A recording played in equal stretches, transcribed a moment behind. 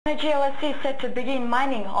Energy LLC is set to begin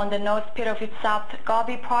mining on the North Pit of its South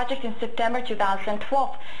Gobi project in September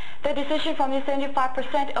 2012. The decision from the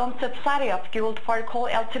 75% owned subsidiary of Guild for Coal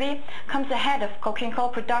Ltd comes ahead of coking coal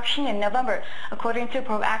production in November, according to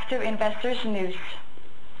Proactive Investors News.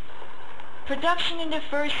 Production in the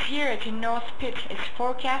first year at the North Pit is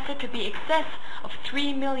forecasted to be in excess of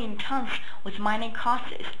 3 million tons, with mining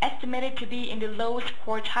costs estimated to be in the lowest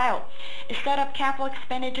quartile. The startup capital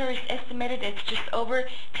expenditure is estimated at just over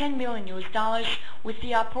 $10 million, with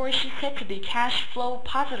the operation set to be cash flow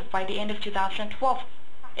positive by the end of 2012.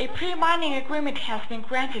 A pre-mining agreement has been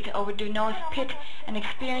granted over the North Pit. An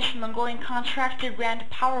experienced Mongolian contractor, Grand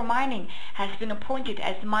Power Mining, has been appointed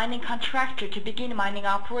as the mining contractor to begin mining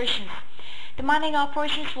operations. The mining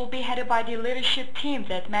operations will be headed by the leadership team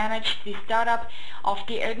that managed the startup of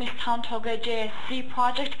the Adnet JSC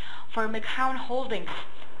project for McCown Holdings.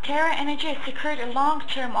 Terra Energy has secured a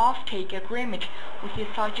long-term offtake agreement with the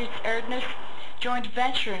associates Adnet joint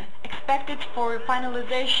venture, expected for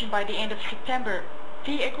finalization by the end of September.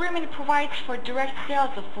 The agreement provides for direct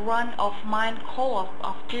sales of run-of-mine coal of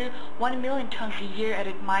up to 1 million tons a year at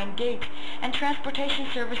a mine gate and transportation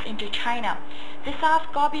service into China. The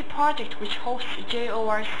South Gobi project, which hosts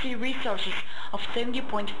JORC resources of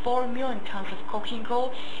 70.4 million tons of coking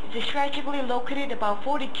coal, is strategically located about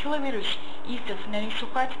 40 kilometers east of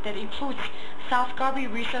Nanisukhat, that includes South Gobi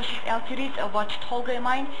Resources Ltd's Avat Tolga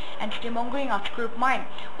mine and the Mongolian Group mine,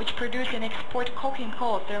 which produce and export coking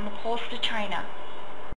coal thermal coals to China.